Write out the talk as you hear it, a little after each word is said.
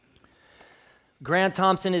Grant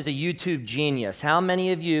Thompson is a YouTube genius. How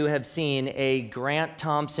many of you have seen a Grant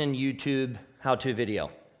Thompson YouTube how-to video?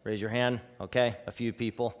 Raise your hand. Okay, a few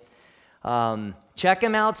people. Check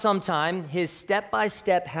him out sometime. His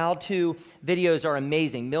step-by-step how-to videos are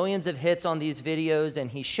amazing. Millions of hits on these videos, and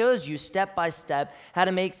he shows you step-by-step how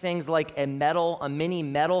to make things like a mini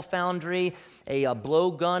metal foundry, a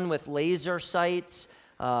blowgun with laser sights,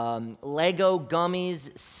 Lego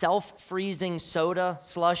gummies, self-freezing soda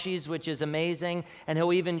slushies, which is amazing, and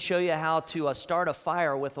he'll even show you how to start a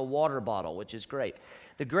fire with a water bottle, which is great.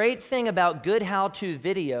 The great thing about good how-to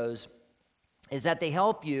videos is that they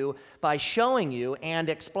help you by showing you and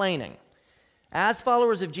explaining. As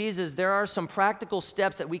followers of Jesus, there are some practical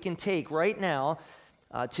steps that we can take right now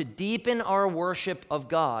to deepen our worship of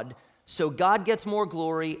God so God gets more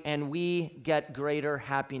glory and we get greater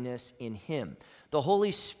happiness in Him. The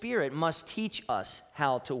Holy Spirit must teach us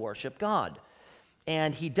how to worship God.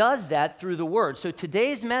 And He does that through the Word. So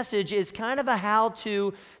today's message is kind of a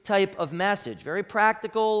how-to type of message, very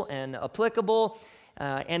practical and applicable,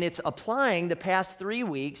 and it's applying the past 3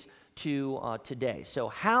 weeks to today. So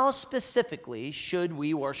how specifically should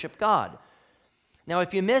we worship God? Now,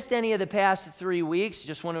 if you missed any of the past 3 weeks,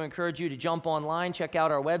 just want to encourage you to jump online, check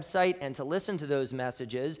out our website, and to listen to those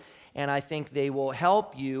messages, and I think they will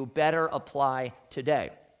help you better apply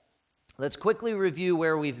today. Let's quickly review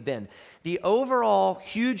where we've been. The overall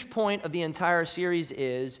huge point of the entire series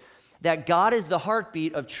is that God is the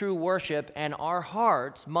heartbeat of true worship, and our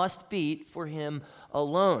hearts must beat for Him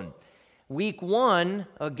alone. Week 1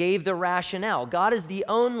 gave the rationale. God is the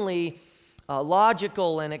only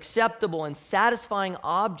logical and acceptable and satisfying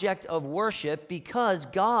object of worship because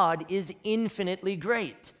God is infinitely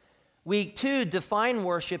great. Week 2 defined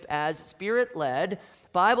worship as spirit-led,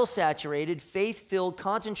 Bible-saturated, faith-filled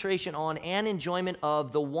concentration on and enjoyment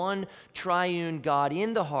of the one triune God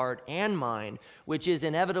in the heart and mind, which is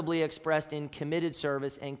inevitably expressed in committed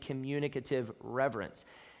service and communicative reverence.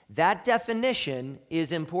 That definition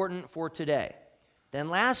is important for today. Then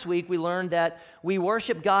last week we learned that we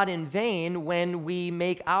worship God in vain when we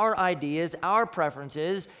make our ideas, our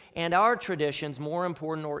preferences, and our traditions more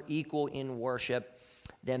important or equal in worship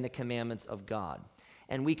than the commandments of God.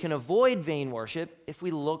 And we can avoid vain worship if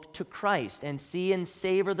we look to Christ and see and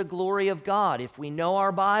savor the glory of God, if we know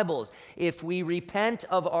our Bibles, if we repent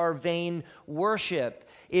of our vain worship,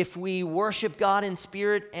 if we worship God in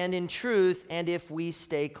spirit and in truth, and if we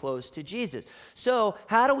stay close to Jesus. So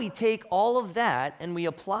how do we take all of that and we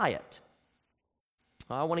apply it?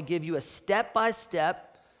 I want to give you a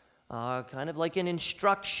step-by-step, kind of like an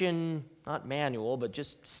instruction, not manual, but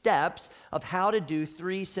just steps of how to do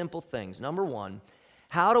 3 simple things. Number 1,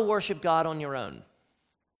 how to worship God on your own.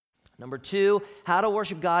 Number 2, how to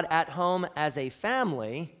worship God at home as a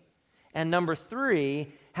family. And number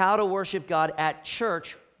 3, how to worship God at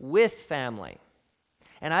church with family.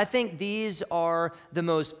 And I think these are the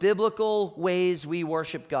most biblical ways we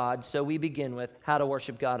worship God, so we begin with how to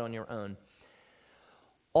worship God on your own.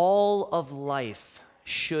 All of life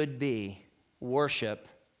should be worship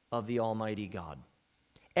of the Almighty God.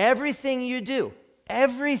 Everything you do,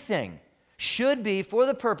 everything should be for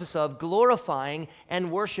the purpose of glorifying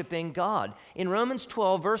and worshiping God. In Romans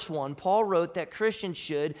 12, verse 1, Paul wrote that Christians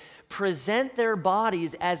should present their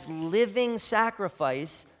bodies as a living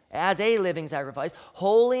sacrifice,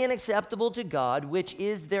 holy and acceptable to God, which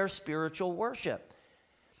is their spiritual worship.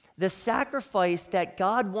 The sacrifice that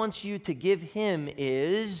God wants you to give Him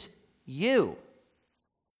is you.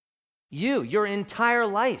 Your entire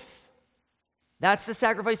life. That's the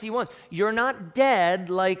sacrifice He wants. You're not dead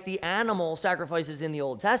like the animal sacrifices in the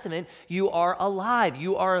Old Testament. You are alive.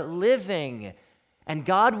 You are living. And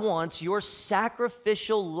God wants your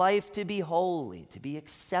sacrificial life to be holy, to be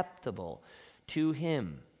acceptable to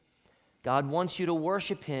Him. God wants you to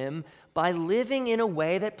worship Him by living in a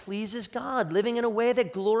way that pleases God, living in a way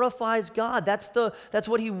that glorifies God. That's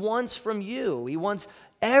what He wants from you. He wants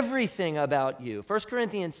everything about you. 1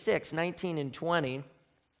 Corinthians 6, 19 and 20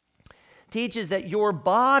 teaches that your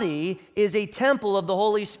body is a temple of the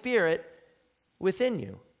Holy Spirit within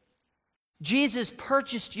you. Jesus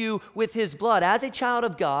purchased you with His blood. As a child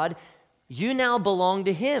of God, you now belong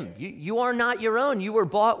to Him. You are not your own. You were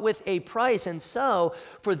bought with a price. And so,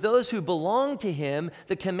 for those who belong to Him,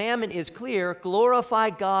 the commandment is clear: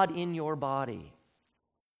 glorify God in your body.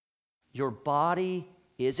 Your body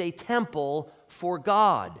is a temple for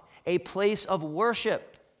God, a place of worship.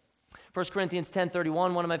 1 Corinthians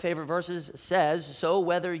 10:31, one of my favorite verses, says, "So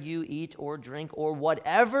whether you eat or drink or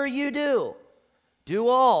whatever you do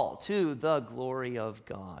all to the glory of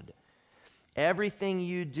God." Everything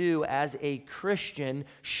you do as a Christian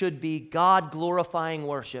should be God-glorifying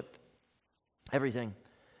worship. Everything.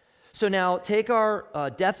 So now take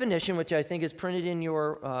our definition, which I think is printed in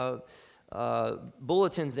your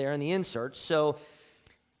bulletins there in the inserts. So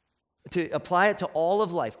to apply it to all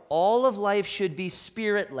of life should be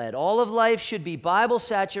Spirit-led. All of life should be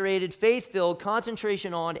Bible-saturated, faith-filled,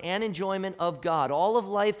 concentration on and enjoyment of God. All of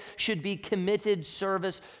life should be committed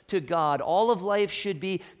service to God. All of life should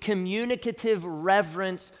be communicative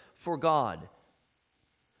reverence for God.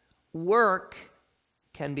 Work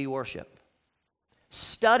can be worship.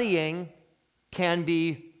 Studying can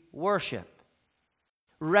be worship.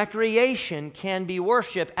 Recreation can be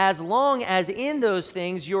worship as long as in those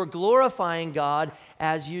things you're glorifying God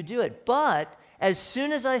as you do it. But as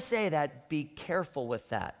soon as I say that, be careful with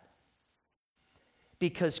that.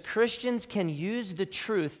 Because Christians can use the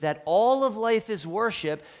truth that all of life is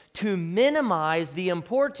worship to minimize the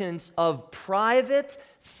importance of private,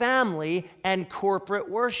 family, and corporate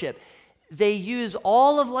worship. They use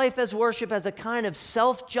all of life as worship as a kind of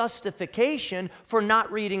self-justification for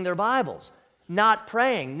not reading their Bibles, not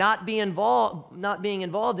praying, not being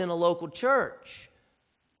involved in a local church.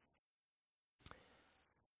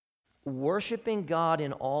 Worshiping God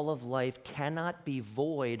in all of life cannot be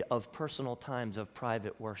void of personal times of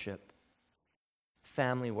private worship,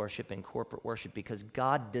 family worship, and corporate worship, because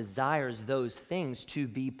God desires those things to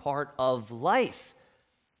be part of life.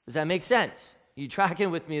 Does that make sense? You tracking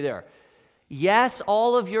with me there? Yes,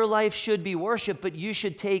 all of your life should be worship, but you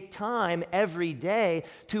should take time every day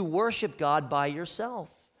to worship God by yourself.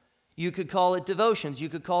 You could call it devotions, you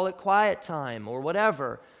could call it quiet time, or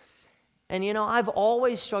whatever. And you know, I've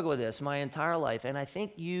always struggled with this my entire life, and I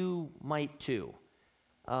think you might too.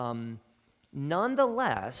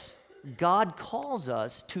 Nonetheless, God calls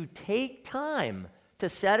us to take time to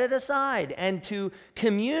set it aside and to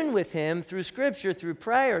commune with Him through Scripture, through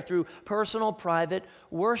prayer, through personal, private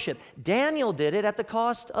worship. Daniel did it at the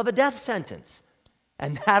cost of a death sentence.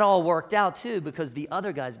 And that all worked out too, because the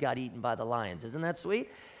other guys got eaten by the lions. Isn't that sweet?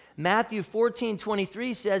 Matthew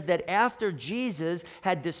 14:23 says that after Jesus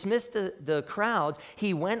had dismissed the crowds,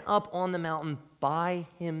 He went up on the mountain by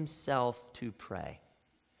Himself to pray.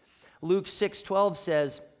 Luke 6:12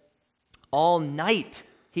 says, all night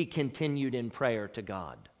He continued in prayer to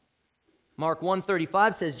God. Mark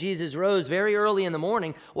 1:35 says, Jesus rose very early in the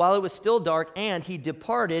morning while it was still dark, and He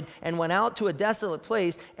departed and went out to a desolate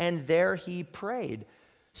place, and there He prayed.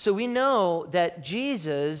 So we know that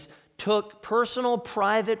Jesus took personal,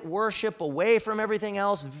 private worship away from everything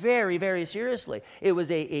else very, very seriously. It was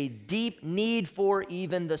a deep need for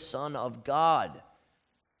even the Son of God.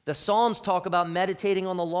 The Psalms talk about meditating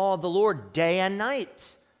on the law of the Lord day and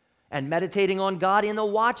night, and meditating on God in the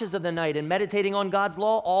watches of the night, and meditating on God's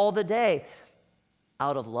law all the day,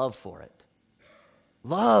 out of love for it.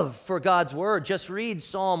 Love for God's word. Just read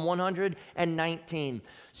Psalm 119.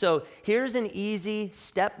 So here's an easy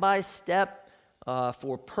step-by-step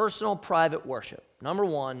for personal, private worship. Number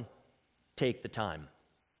one, take the time.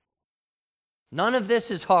 None of this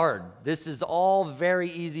is hard. This is all very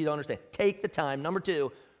easy to understand. Take the time. Number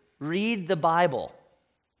two, read the Bible.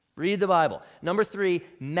 Read the Bible. Number three,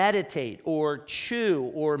 meditate or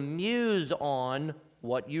chew or muse on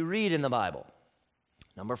what you read in the Bible.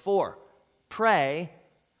 Number four, pray.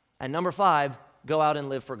 And number five, go out and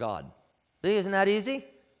live for God. Isn't that easy?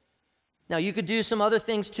 Now, you could do some other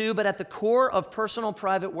things too, but at the core of personal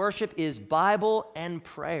private worship is Bible and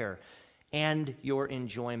prayer and your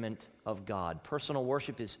enjoyment of God. Personal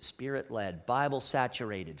worship is Spirit-led,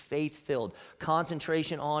 Bible-saturated, faith-filled,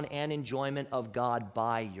 concentration on and enjoyment of God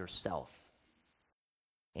by yourself.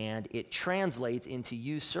 And it translates into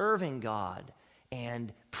you serving God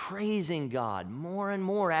and praising God more and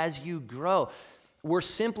more as you grow. We're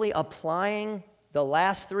simply applying the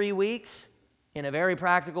last 3 weeks in a very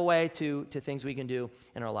practical way to things we can do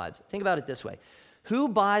in our lives. Think about it this way. Who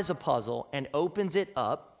buys a puzzle and opens it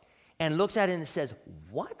up and looks at it and says,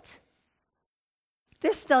 what?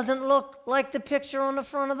 This doesn't look like the picture on the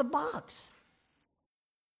front of the box.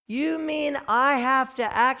 You mean I have to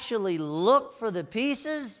actually look for the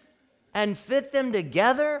pieces and fit them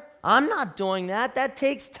together? I'm not doing that. That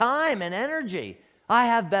takes time and energy. I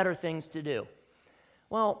have better things to do.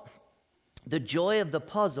 Well, the joy of the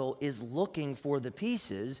puzzle is looking for the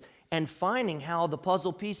pieces and finding how the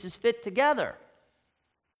puzzle pieces fit together.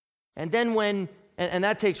 And then and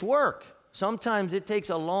that takes work. Sometimes it takes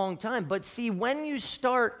a long time. But see, when you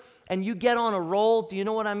start and you get on a roll, do you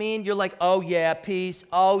know what I mean? You're like, oh yeah, piece,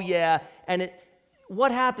 oh yeah. And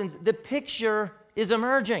what happens? The picture is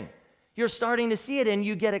emerging. You're starting to see it and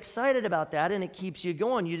you get excited about that and it keeps you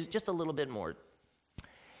going. You just a little bit more.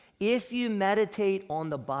 If you meditate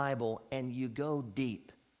on the Bible and you go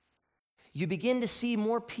deep, you begin to see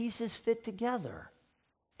more pieces fit together.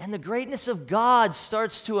 And the greatness of God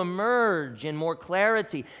starts to emerge in more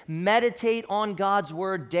clarity. Meditate on God's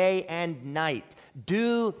word day and night.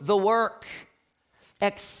 Do the work.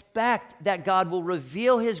 Expect that God will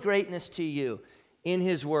reveal his greatness to you in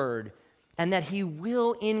his word, and that he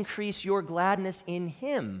will increase your gladness in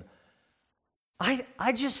him.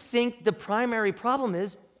 I just think the primary problem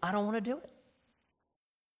is I don't want to do it.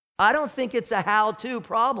 I don't think it's a how-to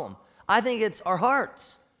problem. I think it's our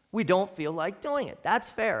hearts. We don't feel like doing it.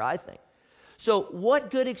 That's fair, I think. So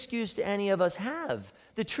what good excuse do any of us have?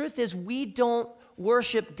 The truth is we don't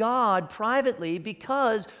worship God privately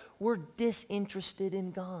because we're disinterested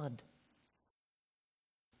in God.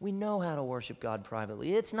 We know how to worship God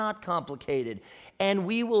privately. It's not complicated. And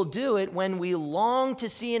we will do it when we long to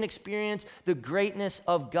see and experience the greatness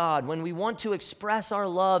of God, when we want to express our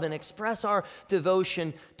love and express our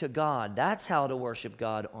devotion to God. That's how to worship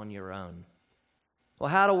God on your own. Well,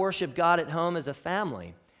 how to worship God at home as a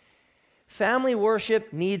family. Family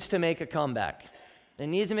worship needs to make a comeback. It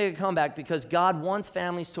needs to make a comeback because God wants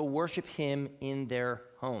families to worship him in their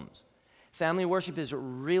homes. Family worship is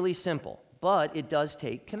really simple, but it does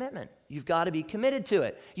take commitment. You've got to be committed to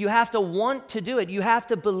it. You have to want to do it. You have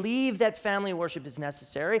to believe that family worship is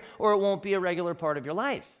necessary, or it won't be a regular part of your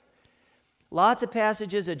life. Lots of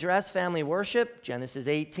passages address family worship: Genesis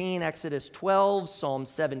 18, Exodus 12, Psalm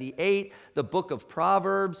 78, the book of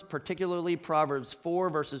Proverbs, particularly Proverbs 4,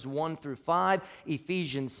 verses 1 through 5,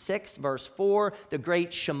 Ephesians 6, verse 4, the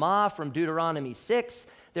great Shema from Deuteronomy 6.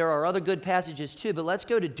 There are other good passages too, but let's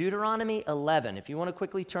go to Deuteronomy 11. If you want to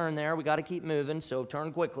quickly turn there, we got to keep moving, so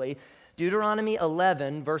turn quickly. Deuteronomy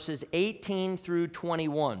 11, verses 18 through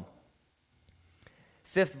 21.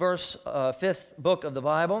 Fifth book of the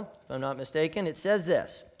Bible, if I'm not mistaken. It says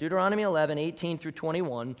this, Deuteronomy 11, 18 through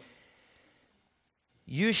 21.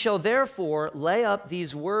 You shall therefore lay up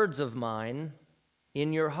these words of mine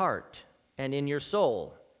in your heart and in your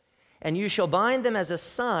soul, and you shall bind them as a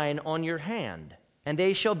sign on your hand, and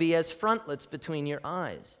they shall be as frontlets between your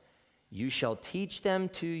eyes. You shall teach them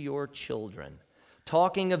to your children,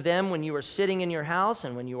 talking of them when you are sitting in your house,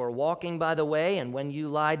 and when you are walking by the way, and when you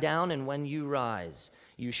lie down, and when you rise.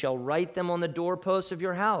 You shall write them on the doorposts of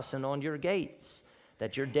your house and on your gates,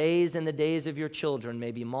 that your days and the days of your children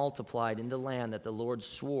may be multiplied in the land that the Lord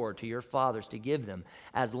swore to your fathers to give them,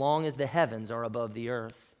 as long as the heavens are above the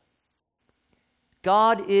earth.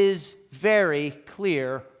 God is very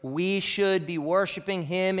clear. We should be worshiping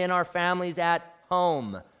him in our families at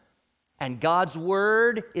home. And God's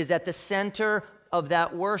word is at the center of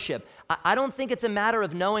that worship. I don't think it's a matter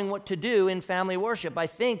of knowing what to do in family worship. I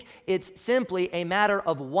think it's simply a matter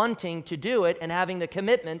of wanting to do it and having the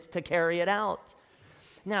commitment to carry it out.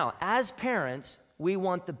 Now, as parents, we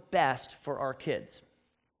want the best for our kids.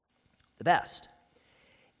 The best.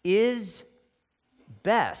 Is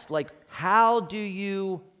best, like how do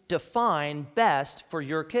you define best for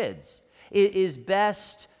your kids? Is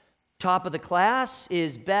best top of the class?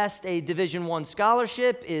 Is best a Division I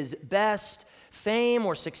scholarship? Is best fame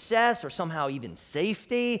or success or somehow even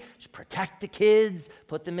safety? Just protect the kids,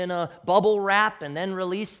 put them in a bubble wrap and then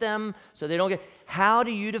release them so they don't get... How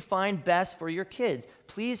do you define best for your kids?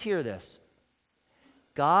 Please hear this.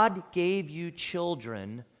 God gave you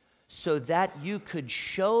children so that you could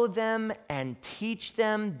show them and teach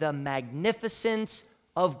them the magnificence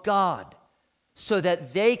of God, so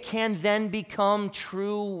that they can then become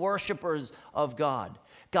true worshipers of God.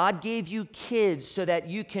 God gave you kids so that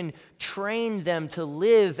you can train them to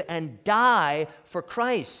live and die for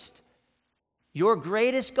Christ. Your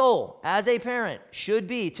greatest goal as a parent should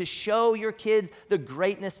be to show your kids the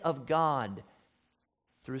greatness of God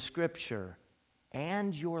through Scripture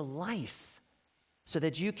and your life, so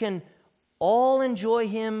that you can all enjoy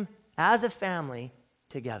him as a family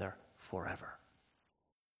together forever.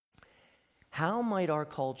 How might our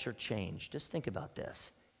culture change? Just think about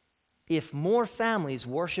this. If more families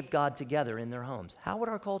worship God together in their homes, how would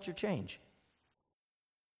our culture change?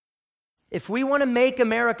 If we want to make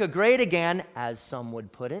America great again, as some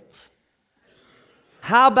would put it,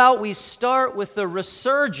 how about we start with the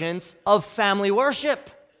resurgence of family worship?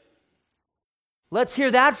 Let's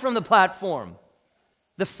hear that from the platform.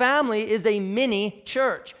 The family is a mini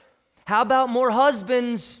church. How about more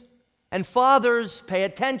husbands and fathers pay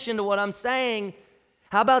attention to what I'm saying?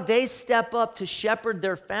 How about they step up to shepherd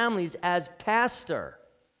their families as pastor?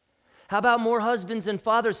 How about more husbands and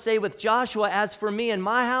fathers say with Joshua, as for me and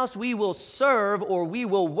my house, we will serve or we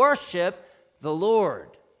will worship the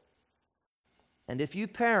Lord. And if you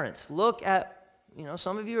parents look at,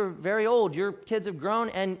 some of you are very old, your kids have grown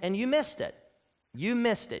and you missed it. You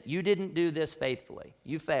missed it. You didn't do this faithfully.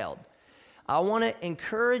 You failed. I want to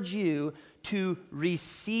encourage you to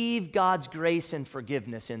receive God's grace and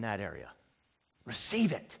forgiveness in that area.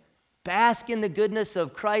 Receive it. Bask in the goodness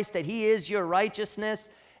of Christ, that He is your righteousness,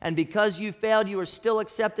 and because you failed, you are still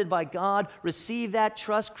accepted by God. Receive that,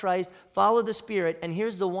 trust Christ, follow the Spirit, and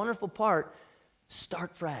here's the wonderful part: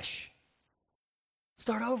 start fresh.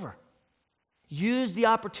 Start over. Use the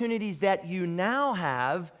opportunities that you now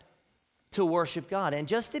have to worship God. And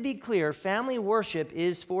just to be clear, family worship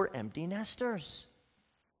is for empty nesters,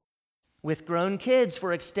 with grown kids,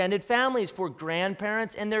 for extended families, for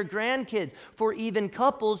grandparents and their grandkids, for even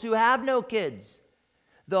couples who have no kids.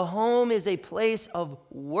 The home is a place of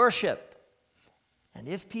worship. And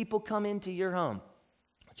if people come into your home,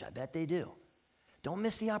 which I bet they do, don't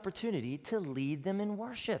miss the opportunity to lead them in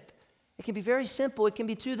worship. It can be very simple. It can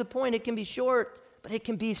be to the point. It can be short, but it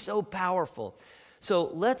can be so powerful.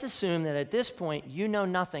 So let's assume that at this point, you know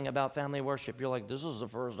nothing about family worship. You're like, this is the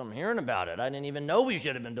first I'm hearing about it. I didn't even know we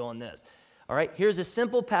should have been doing this. All right, here's a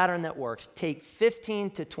simple pattern that works. Take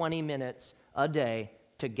 15 to 20 minutes a day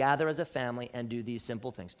to gather as a family and do these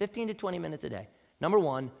simple things. 15 to 20 minutes a day. Number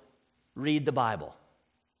 1, read the Bible.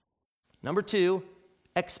 Number 2,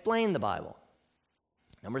 explain the Bible.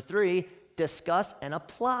 Number 3, discuss and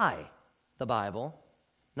apply the Bible.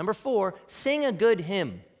 Number 4, sing a good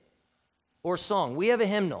hymn or song. We have a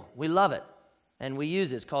hymnal. We love it, and we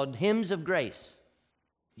use it. It's called Hymns of Grace.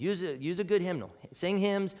 Use a good hymnal. Sing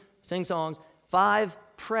hymns, sing songs. 5,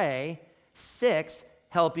 pray. 6,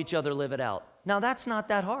 help each other live it out. Now, that's not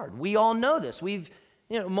that hard. We all know this.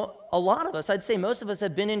 A lot of us, I'd say most of us,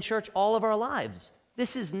 have been in church all of our lives.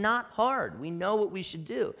 This is not hard. We know what we should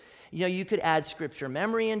do. You could add scripture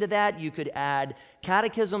memory into that. You could add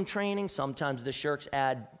catechism training. Sometimes the shirks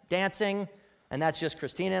add dancing, and that's just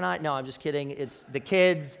Christina and I. No, I'm just kidding. It's the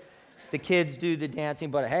kids. The kids do the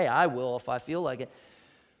dancing, but hey, I will if I feel like it.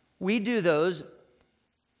 We do those,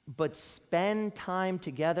 but spend time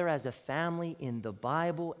together as a family in the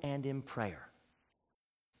Bible and in prayer.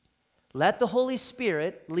 Let the Holy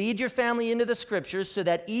Spirit lead your family into the scriptures so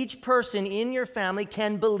that each person in your family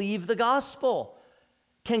can believe the gospel,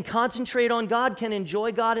 can concentrate on God, can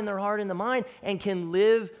enjoy God in their heart and the mind, and can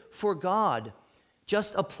live for God.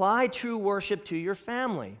 Just apply true worship to your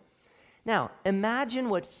family. Now, imagine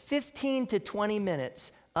what 15 to 20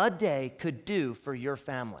 minutes a day could do for your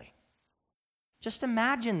family. Just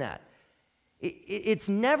imagine that. It's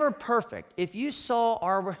never perfect. If you saw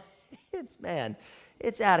our,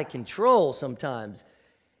 it's out of control sometimes.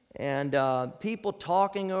 And people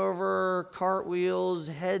talking over cartwheels,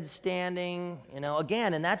 head standing,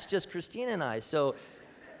 again, and that's just Christina and I. So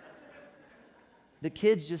the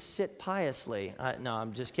kids just sit piously. No,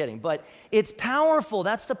 I'm just kidding. But it's powerful.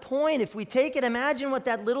 That's the point. If we take it, imagine what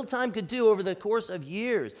that little time could do over the course of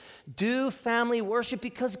years. Do family worship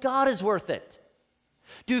because God is worth it.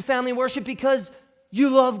 Do family worship because you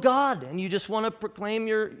love God and you just want to proclaim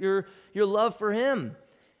your love for Him.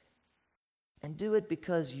 And do it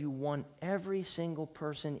because you want every single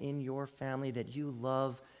person in your family that you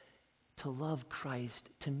love to love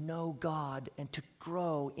Christ, to know God, and to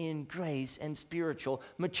grow in grace and spiritual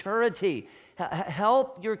maturity.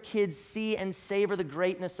 Help your kids see and savor the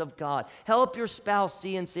greatness of God. Help your spouse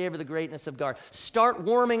see and savor the greatness of God. Start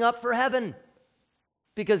warming up for heaven.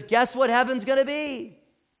 Because guess what heaven's going to be?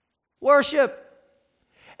 Worship.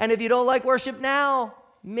 And if you don't like worship now,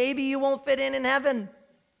 maybe you won't fit in heaven.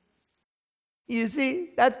 You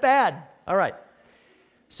see, that's bad. All right.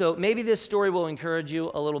 So maybe this story will encourage you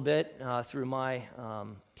a little bit through my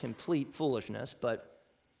complete foolishness, but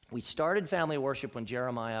we started family worship when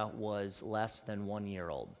Jeremiah was less than 1 year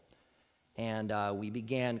old. And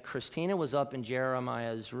Christina was up in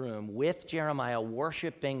Jeremiah's room with Jeremiah,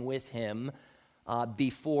 worshiping with him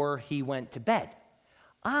before he went to bed.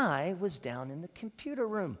 I was down in the computer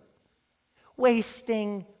room,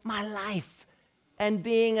 wasting my life and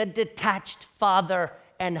being a detached father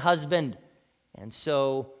and husband. And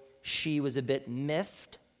so she was a bit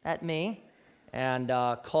miffed at me and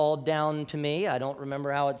called down to me. I don't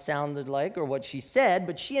remember how it sounded like or what she said,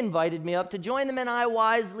 but she invited me up to join them, and I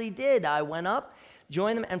wisely did. I went up,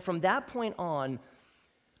 joined them, and from that point on,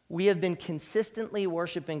 we have been consistently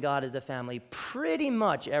worshiping God as a family pretty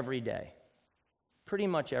much every day. Pretty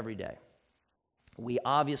much every day. We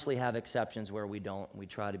obviously have exceptions where we don't. We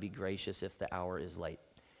try to be gracious if the hour is late.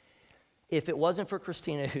 If it wasn't for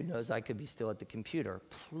Christina, who knows I could be still at the computer,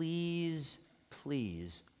 please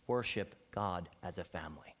worship God as a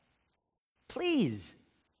family. Please.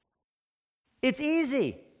 It's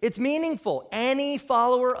easy. It's meaningful. Any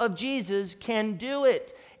follower of Jesus can do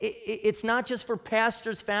it. It's not just for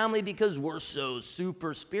pastor's family because we're so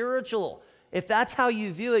super spiritual. If that's how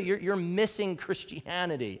you view it, you're missing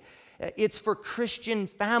Christianity. It's for Christian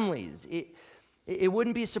families. It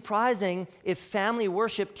wouldn't be surprising if family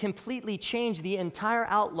worship completely changed the entire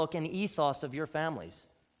outlook and ethos of your families.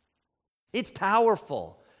 It's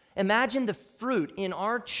powerful. Imagine the fruit in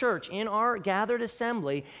our church, in our gathered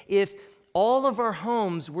assembly, if all of our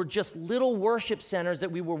homes were just little worship centers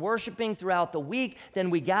that we were worshiping throughout the week, then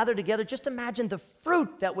we gathered together. Just imagine the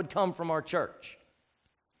fruit that would come from our church.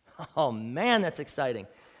 Oh man, that's exciting.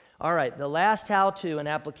 All right, the last how-to and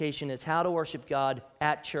application is how to worship God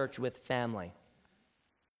at church with family.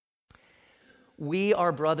 We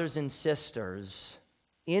are brothers and sisters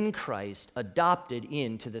in Christ, adopted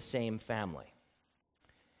into the same family.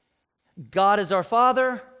 God is our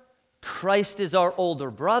Father. Christ is our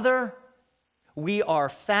older brother. We are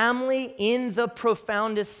family in the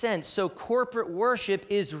profoundest sense. So corporate worship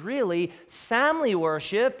is really family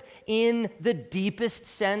worship in the deepest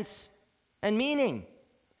sense and meaning.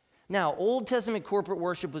 Now, Old Testament corporate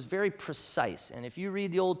worship was very precise. And if you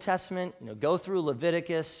read the Old Testament, go through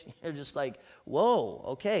Leviticus, you're just like, whoa,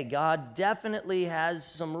 okay, God definitely has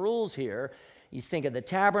some rules here. You think of the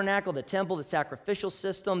tabernacle, the temple, the sacrificial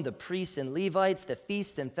system, the priests and Levites, the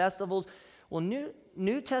feasts and festivals. Well,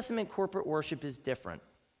 New Testament corporate worship is different.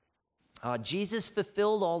 Jesus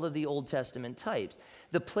fulfilled all of the Old Testament types.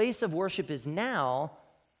 The place of worship is now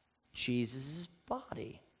Jesus'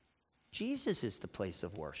 body. Jesus is the place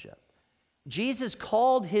of worship. Jesus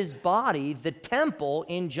called his body the temple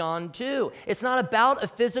in John 2. It's not about a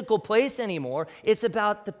physical place anymore. It's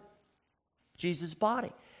about Jesus'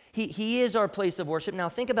 body. He is our place of worship. Now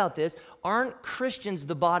think about this. Aren't Christians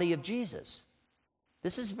the body of Jesus?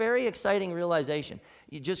 This is very exciting realization.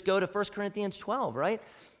 You just go to 1 Corinthians 12, right?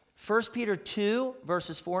 1 Peter 2,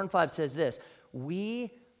 verses 4 and 5 says this: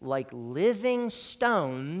 we, like living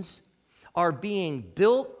stones, are being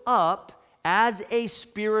built up as a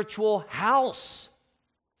spiritual house.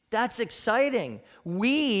 That's exciting.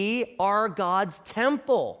 We are God's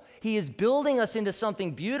temple. He is building us into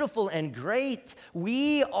something beautiful and great.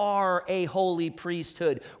 We are a holy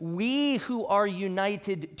priesthood. We who are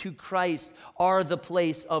united to Christ are the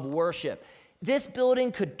place of worship. This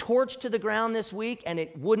building could torch to the ground this week, and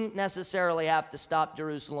it wouldn't necessarily have to stop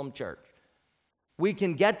Jerusalem Church. We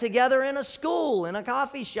can get together in a school, in a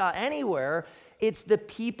coffee shop, anywhere. It's the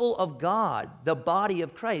people of God, the body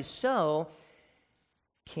of Christ. So,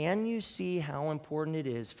 can you see how important it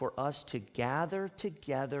is for us to gather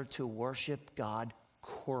together to worship God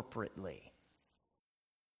corporately?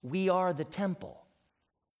 We are the temple.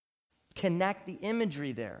 Connect the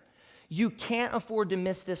imagery there. You can't afford to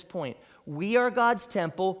miss this point. We are God's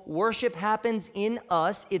temple. Worship happens in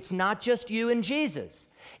us. It's not just you and Jesus.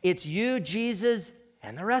 It's you, Jesus,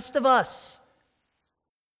 and the rest of us.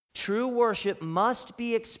 True worship must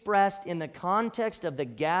be expressed in the context of the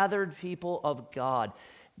gathered people of God.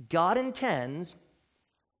 God intends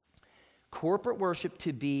corporate worship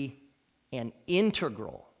to be an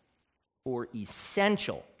integral or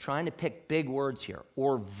essential, trying to pick big words here,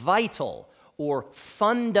 or vital, or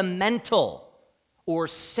fundamental, or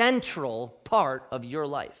central part of your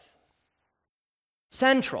life.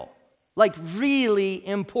 Central, like really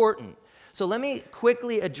important. So let me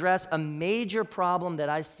quickly address a major problem that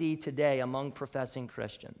I see today among professing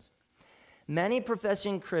Christians. Many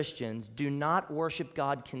professing Christians do not worship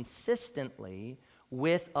God consistently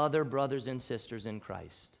with other brothers and sisters in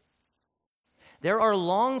Christ. There are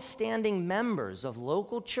long-standing members of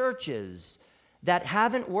local churches that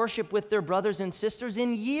haven't worshiped with their brothers and sisters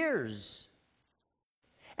in years,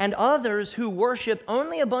 and others who worship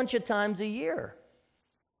only a bunch of times a year.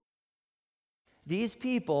 These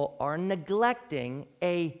people are neglecting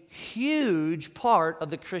a huge part of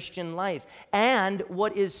the Christian life. And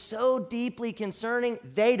what is so deeply concerning,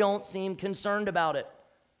 they don't seem concerned about it.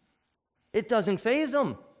 It doesn't faze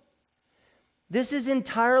them. This is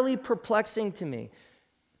entirely perplexing to me.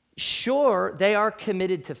 Sure, they are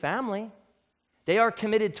committed to family. They are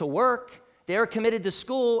committed to work. They are committed to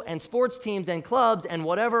school and sports teams and clubs and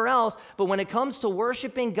whatever else. But when it comes to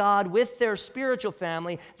worshiping God with their spiritual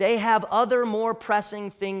family, they have other more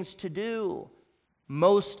pressing things to do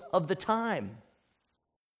most of the time.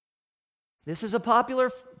 This is a popular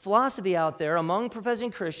philosophy out there among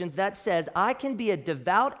professing Christians that says, I can be a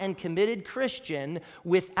devout and committed Christian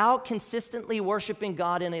without consistently worshiping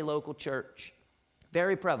God in a local church.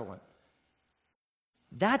 Very prevalent.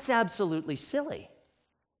 That's absolutely silly.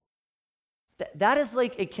 That is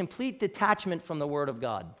like a complete detachment from the Word of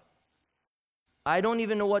God. I don't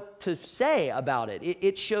even know what to say about it.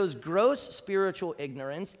 It shows gross spiritual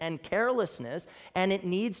ignorance and carelessness, and it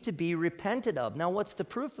needs to be repented of. Now, what's the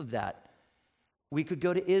proof of that? We could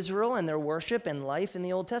go to Israel and their worship and life in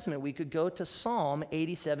the Old Testament. We could go to Psalm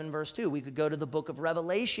 87, verse 2. We could go to the book of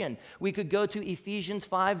Revelation. We could go to Ephesians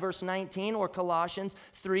 5, verse 19, or Colossians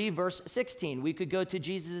 3, verse 16. We could go to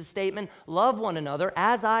Jesus' statement, love one another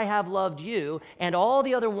as I have loved you, and all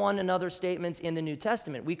the other one another statements in the New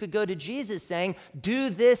Testament. We could go to Jesus saying, do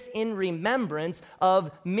this in remembrance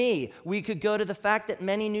of me. We could go to the fact that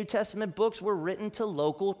many New Testament books were written to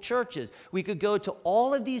local churches. We could go to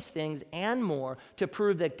all of these things and more to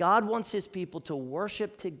prove that God wants his people to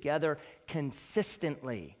worship together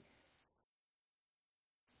consistently.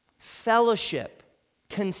 Fellowship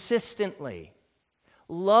consistently.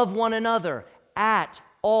 Love one another at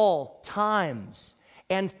all times.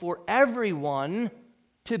 And for everyone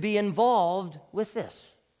to be involved with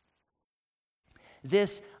this.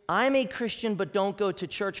 This, I'm a Christian but don't go to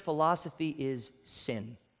church philosophy is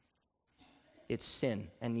sin. It's sin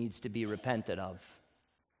and needs to be repented of.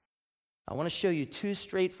 I want to show you two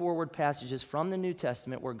straightforward passages from the New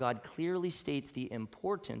Testament where God clearly states the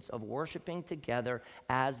importance of worshiping together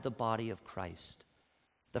as the body of Christ.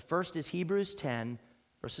 The first is Hebrews 10,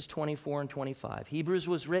 verses 24 and 25. Hebrews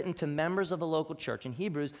was written to members of a local church, and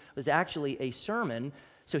Hebrews was actually a sermon.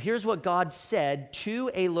 So here's what God said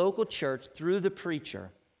to a local church through the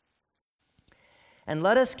preacher. And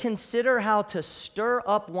let us consider how to stir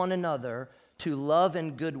up one another to love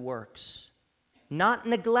and good works, not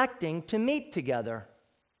neglecting to meet together,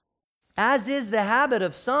 as is the habit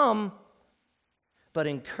of some, but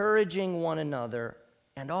encouraging one another,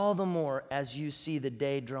 and all the more as you see the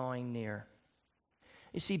day drawing near.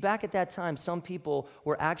 You see, back at that time, some people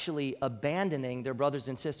were actually abandoning their brothers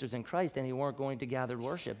and sisters in Christ, and they weren't going to gathered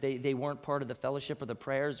worship. They weren't part of the fellowship or the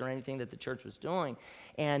prayers or anything that the church was doing.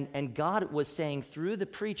 And God was saying through the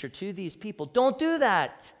preacher to these people, don't do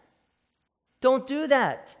that. Don't do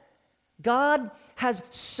that. God has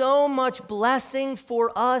so much blessing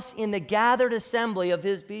for us in the gathered assembly of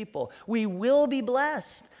his people. We will be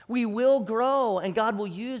blessed. We will grow, and God will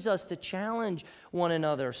use us to challenge one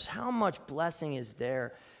another. How much blessing is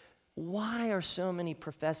there? Why are so many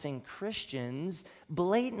professing Christians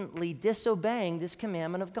blatantly disobeying this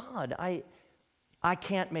commandment of God? I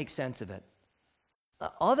can't make sense of it.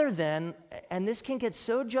 Other than, and this can get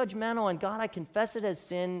so judgmental, and God, I confess it as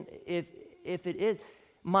sin if it is,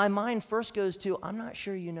 my mind first goes to, I'm not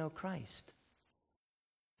sure you know Christ.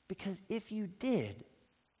 Because if you did,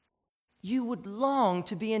 you would long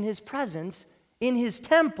to be in his presence, in his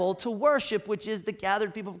temple, to worship, which is the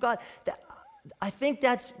gathered people of God. I think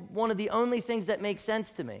that's one of the only things that makes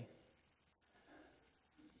sense to me.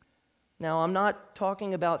 Now, I'm not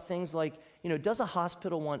talking about things like, does a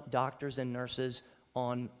hospital want doctors and nurses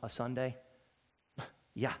on a Sunday?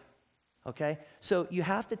 Yeah. Okay? So you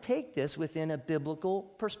have to take this within a biblical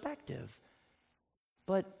perspective.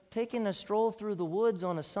 But taking a stroll through the woods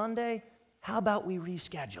on a Sunday, how about we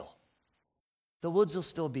reschedule? The woods will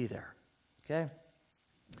still be there. Okay?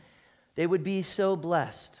 They would be so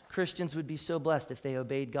blessed. Christians would be so blessed if they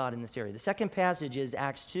obeyed God in this area. The second passage is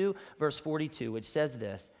Acts 2, verse 42, which says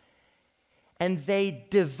this, and they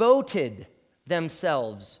devoted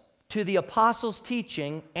themselves to the apostles'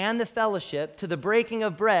 teaching and the fellowship, to the breaking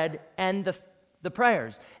of bread and the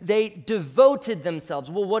prayers. They devoted themselves.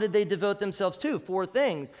 Well, what did they devote themselves to? 4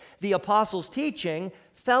 things. The apostles' teaching,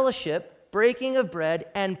 fellowship, breaking of bread,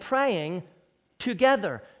 and praying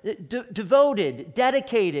together. Devoted,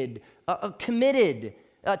 dedicated, committed,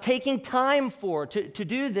 taking time to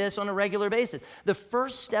do this on a regular basis. The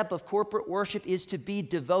first step of corporate worship is to be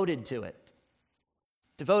devoted to it.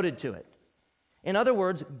 Devoted to it. In other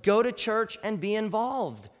words, go to church and be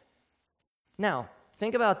involved. Now,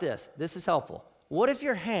 think about this. This is helpful. What if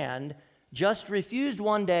your hand just refused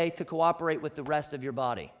one day to cooperate with the rest of your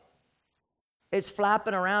body? It's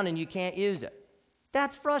flapping around and you can't use it.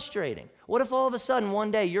 That's frustrating. What if all of a sudden one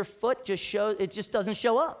day your foot just doesn't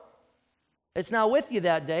show up? It's not with you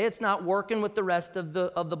that day. It's not working with the rest of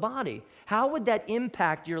the body. How would that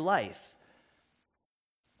impact your life?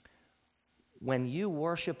 When you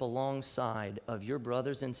worship alongside of your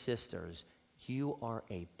brothers and sisters, you are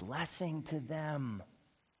a blessing to them.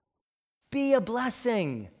 Be a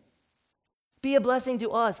blessing. Be a blessing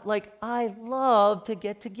to us. Like, I love to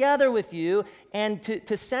get together with you and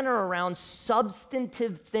to center around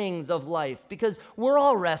substantive things of life, because we're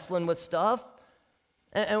all wrestling with stuff.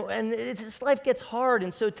 And this life gets hard.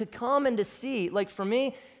 And so to come and to see, like for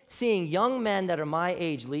me, seeing young men that are my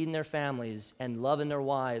age leading their families and loving their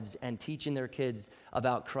wives and teaching their kids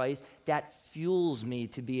about Christ, that fuels me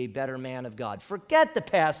to be a better man of God. Forget the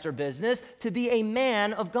pastor business, to be a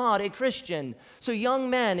man of God, a Christian. So young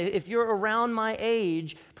men, if you're around my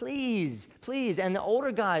age, please, and the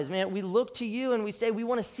older guys, man, we look to you and we say, we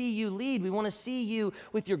want to see you lead. We want to see you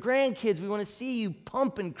with your grandkids. We want to see you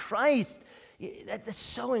pumping Christ. That's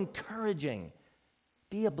so encouraging.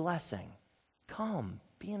 Be a blessing. Come,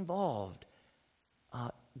 be involved.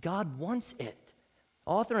 God wants it.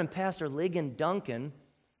 Author and pastor Ligon Duncan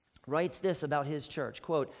writes this about his church,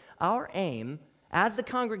 quote, "Our aim as the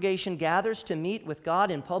congregation gathers to meet with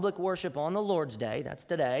God in public worship on the Lord's Day," that's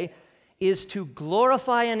today, "is to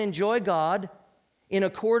glorify and enjoy God in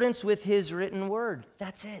accordance with his written word."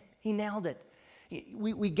 That's it. He nailed it.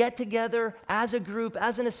 We get together as a group,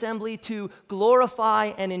 as an assembly, to glorify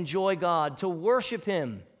and enjoy God, to worship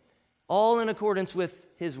him, all in accordance with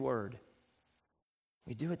his word.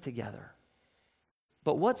 We do it together.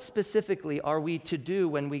 But what specifically are we to do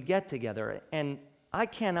when we get together? And I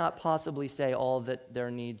cannot possibly say all that there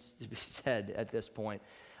needs to be said at this point.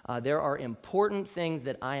 There are important things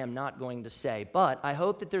that I am not going to say, but I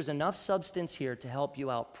hope that there's enough substance here to help you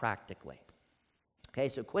out practically. Okay,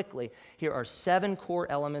 so quickly, here are 7 core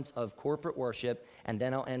elements of corporate worship, and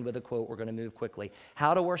then I'll end with a quote. We're going to move quickly.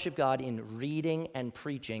 How to worship God in reading and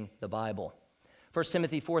preaching the Bible. 1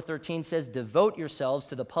 Timothy 4:13 says, "Devote yourselves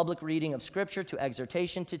to the public reading of Scripture, to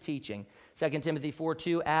exhortation, to teaching." 2 Timothy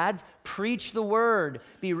 4:2 adds, "Preach the word,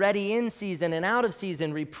 be ready in season and out of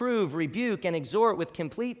season, reprove, rebuke, and exhort with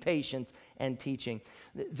complete patience and teaching."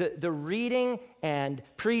 The reading and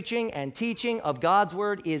preaching and teaching of God's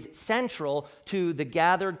word is central to the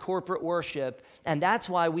gathered corporate worship, and that's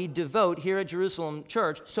why we devote here at Jerusalem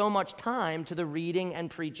Church so much time to the reading and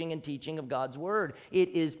preaching and teaching of God's word. It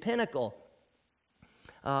is pinnacle.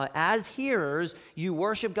 As hearers, you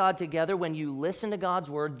worship God together when you listen to God's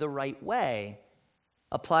word the right way.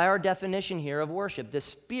 Apply our definition here of worship. The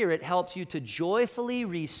Spirit helps you to joyfully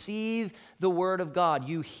receive the word of God.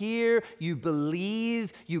 You hear, you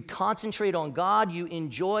believe, you concentrate on God, you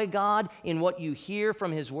enjoy God in what you hear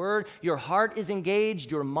from his word. Your heart is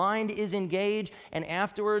engaged, your mind is engaged, and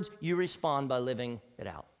afterwards you respond by living it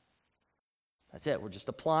out. That's it. We're just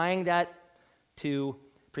applying that to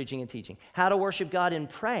preaching and teaching. How to worship God in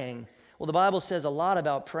praying. Well, the Bible says a lot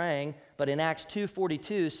about praying, but in Acts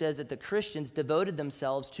 2:42 says that the Christians devoted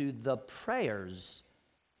themselves to the prayers.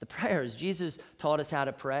 The prayers. Jesus taught us how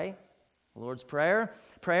to pray. The Lord's Prayer.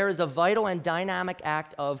 Prayer is a vital and dynamic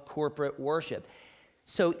act of corporate worship.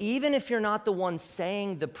 So even if you're not the one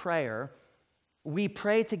saying the prayer, we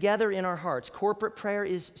pray together in our hearts. Corporate prayer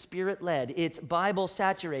is Spirit-led. It's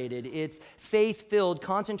Bible-saturated. It's faith-filled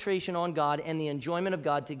concentration on God and the enjoyment of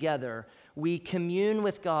God together. We commune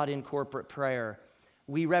with God in corporate prayer.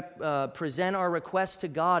 We present our requests to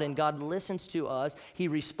God, and God listens to us. He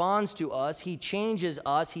responds to us. He changes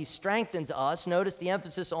us. He strengthens us. Notice the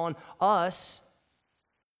emphasis on us.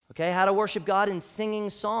 Okay, how to worship God in singing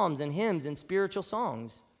psalms and hymns and spiritual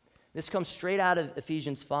songs. This comes straight out of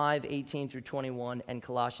Ephesians 5:18 through 21 and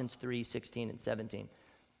Colossians 3:16 and 17.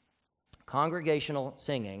 Congregational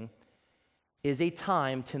singing is a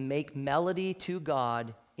time to make melody to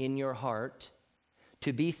God in your heart,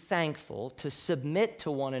 to be thankful, to submit to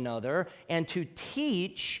one another, and to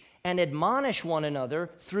teach and admonish one another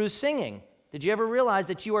through singing. Did you ever realize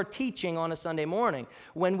that you are teaching on a Sunday morning?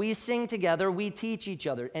 When we sing together, we teach each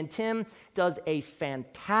other. And Tim does a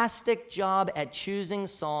fantastic job at choosing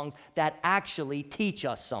songs that actually teach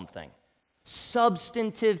us something.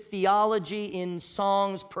 Substantive theology in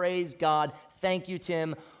songs, praise God. Thank you,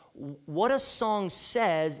 Tim. What a song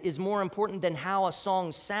says is more important than how a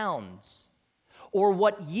song sounds or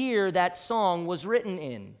what year that song was written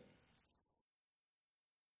in.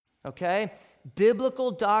 Okay?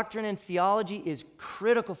 Biblical doctrine and theology is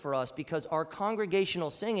critical for us because our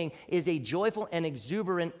congregational singing is a joyful and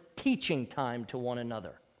exuberant teaching time to one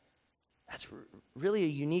another. That's really a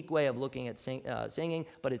unique way of looking at singing,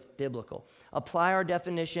 but it's biblical. Apply our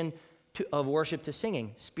definition of worship to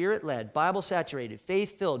singing. Spirit-led, Bible-saturated,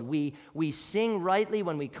 faith-filled. We sing rightly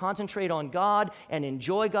when we concentrate on God and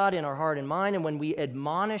enjoy God in our heart and mind, and when we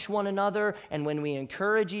admonish one another and when we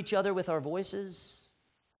encourage each other with our voices.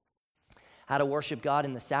 How to worship God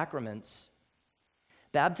in the sacraments.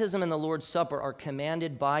 Baptism and the Lord's Supper are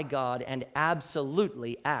commanded by God and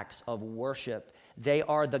absolutely acts of worship. They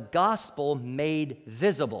are the gospel made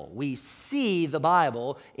visible. We see the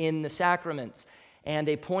Bible in the sacraments, and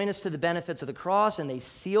they point us to the benefits of the cross, and they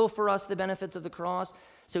seal for us the benefits of the cross.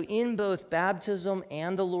 So in both baptism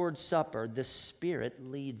and the Lord's Supper, the Spirit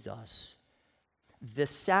leads us. The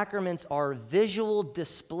sacraments are visual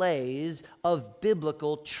displays of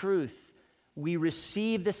biblical truth. We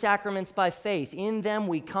receive the sacraments by faith. In them,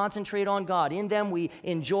 we concentrate on God. In them, we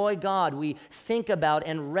enjoy God. We think about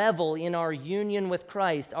and revel in our union with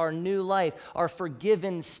Christ, our new life, our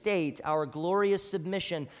forgiven state, our glorious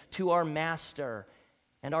submission to our Master,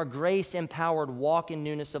 and our grace-empowered walk in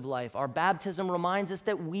newness of life. Our baptism reminds us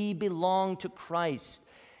that we belong to Christ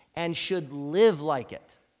and should live like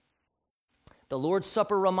it. The Lord's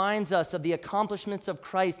Supper reminds us of the accomplishments of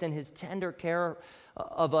Christ and his tender care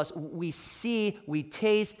of us. We see, we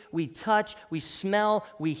taste, we touch, we smell,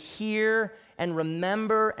 we hear, and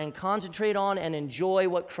remember and concentrate on and enjoy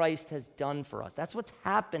what Christ has done for us. That's what's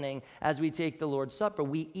happening as we take the Lord's Supper.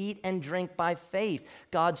 We eat and drink by faith.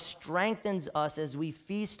 God strengthens us as we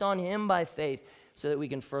feast on him by faith so that we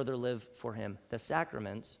can further live for him. The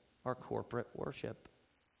sacraments are corporate worship.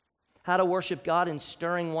 How to worship God in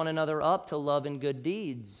stirring one another up to love and good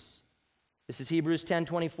deeds. This is Hebrews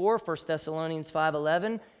 10:24, 1 Thessalonians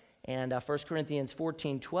 5:11, and 1 Corinthians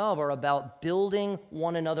 14:12 are about building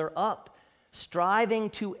one another up, striving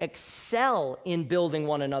to excel in building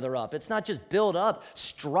one another up. It's not just build up,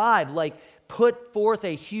 strive, like put forth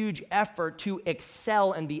a huge effort to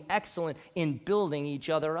excel and be excellent in building each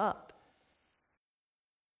other up.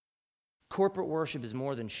 Corporate worship is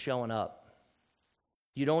more than showing up.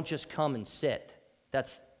 You don't just come and sit.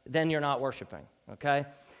 Then you're not worshiping, okay?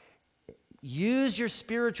 Use your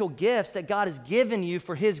spiritual gifts that God has given you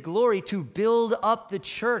for his glory to build up the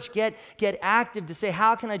church. Get active to say,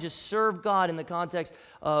 how can I just serve God in the context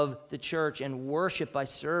of the church and worship by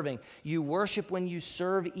serving? You worship when you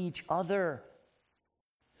serve each other.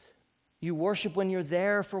 You worship when you're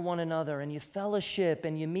there for one another and you fellowship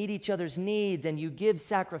and you meet each other's needs and you give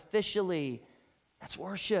sacrificially. That's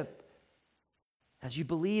worship. As you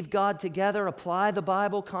believe God together, apply the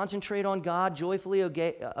Bible, concentrate on God, joyfully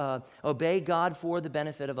obey God for the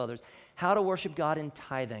benefit of others. How to worship God in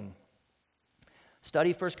tithing.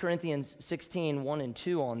 Study 1 Corinthians 16, 1 and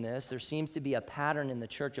 2 on this. There seems to be a pattern in the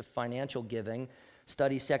church of financial giving.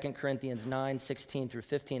 Study 2 Corinthians 9, 16 through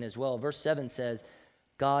 15 as well. Verse 7 says,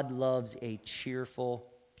 God loves a cheerful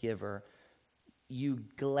giver. You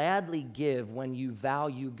gladly give when you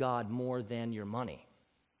value God more than your money,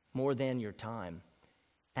 more than your time.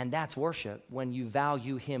 And that's worship, when you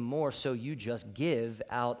value him more, so you just give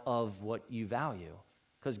out of what you value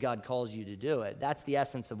because God calls you to do it. That's the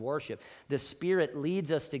essence of worship. The Spirit leads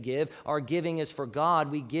us to give. Our giving is for God.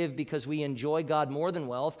 We give because we enjoy God more than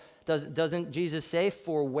wealth. Doesn't Jesus say,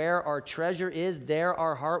 for where our treasure is, there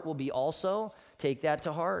our heart will be also? Take that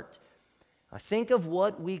to heart. Think of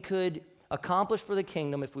what we could accomplish for the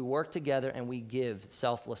kingdom if we work together and we give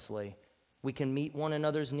selflessly. We can meet one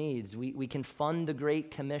another's needs. We can fund the Great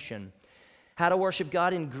Commission. How to worship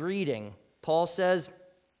God in greeting. Paul says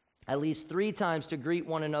at least 3 times to greet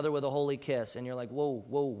one another with a holy kiss. And you're like,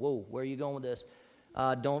 whoa, where are you going with this?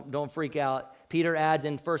 Don't freak out. Peter adds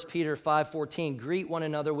in 1 Peter 5:14, greet one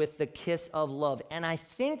another with the kiss of love. And I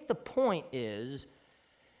think the point is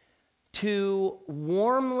to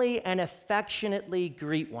warmly and affectionately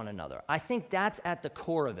greet one another. I think that's at the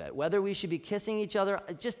core of it. Whether we should be kissing each other,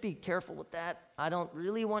 just be careful with that. I don't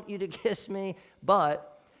really want you to kiss me,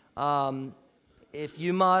 but if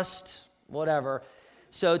you must, whatever.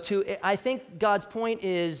 So I think God's point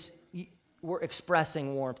is we're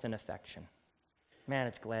expressing warmth and affection.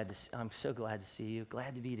 Man, I'm so glad to see you.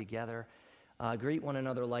 Glad to be together. Greet one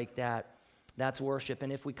another like that. That's worship.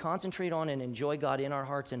 And if we concentrate on and enjoy God in our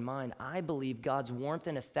hearts and mind, I believe God's warmth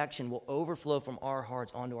and affection will overflow from our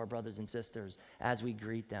hearts onto our brothers and sisters as we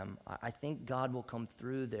greet them. I think God will come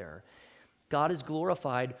through there. God is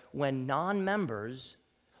glorified when non-members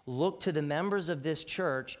look to the members of this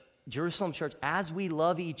church, Jerusalem Church, as we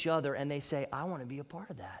love each other, and they say, I want to be a part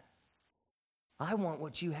of that. I want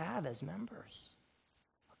what you have as members.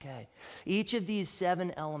 Okay. Each of these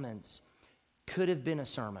 7 elements could have been a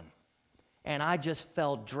sermon. And I just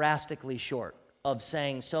fell drastically short of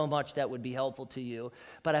saying so much that would be helpful to you.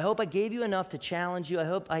 But I hope I gave you enough to challenge you. I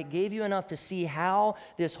hope I gave you enough to see how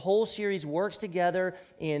this whole series works together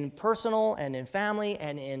in personal and in family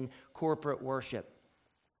and in corporate worship.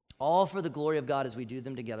 All for the glory of God as we do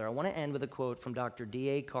them together. I want to end with a quote from Dr.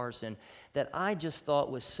 D.A. Carson that I just thought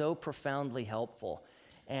was so profoundly helpful.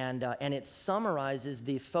 And it summarizes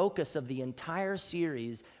the focus of the entire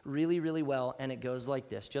series really, really well, and it goes like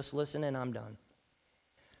this. Just listen and I'm done.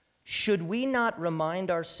 Should we not remind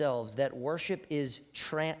ourselves that worship is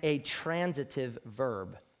a transitive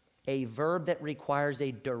verb, a verb that requires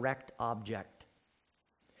a direct object?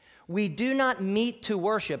 We do not meet to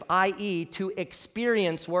worship, i.e., to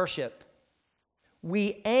experience worship.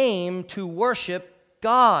 We aim to worship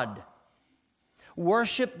God.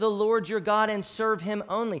 Worship the Lord your God and serve him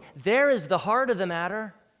only. There is the heart of the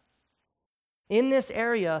matter. In this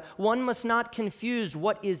area, one must not confuse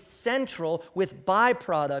what is central with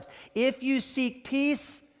byproducts. If you seek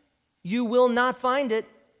peace, you will not find it.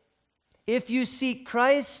 If you seek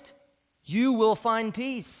Christ, you will find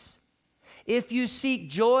peace. If you seek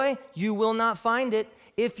joy, you will not find it.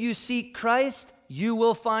 If you seek Christ, you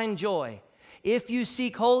will find joy. If you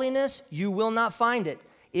seek holiness, you will not find it.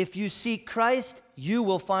 If you seek Christ, you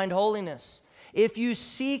will find holiness. If you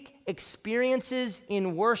seek experiences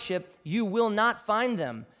in worship, you will not find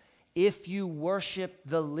them. If you worship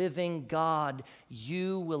the living God,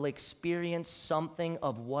 you will experience something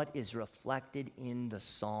of what is reflected in the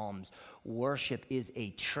Psalms. Worship is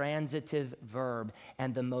a transitive verb,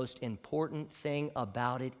 and the most important thing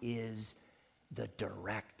about it is the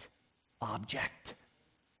direct object.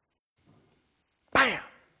 Bam!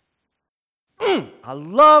 I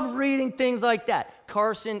love reading things like that.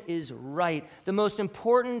 Carson is right. The most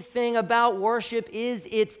important thing about worship is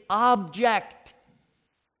its object.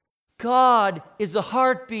 God is the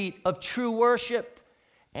heartbeat of true worship,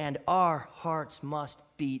 and our hearts must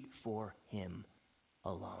beat for him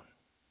alone.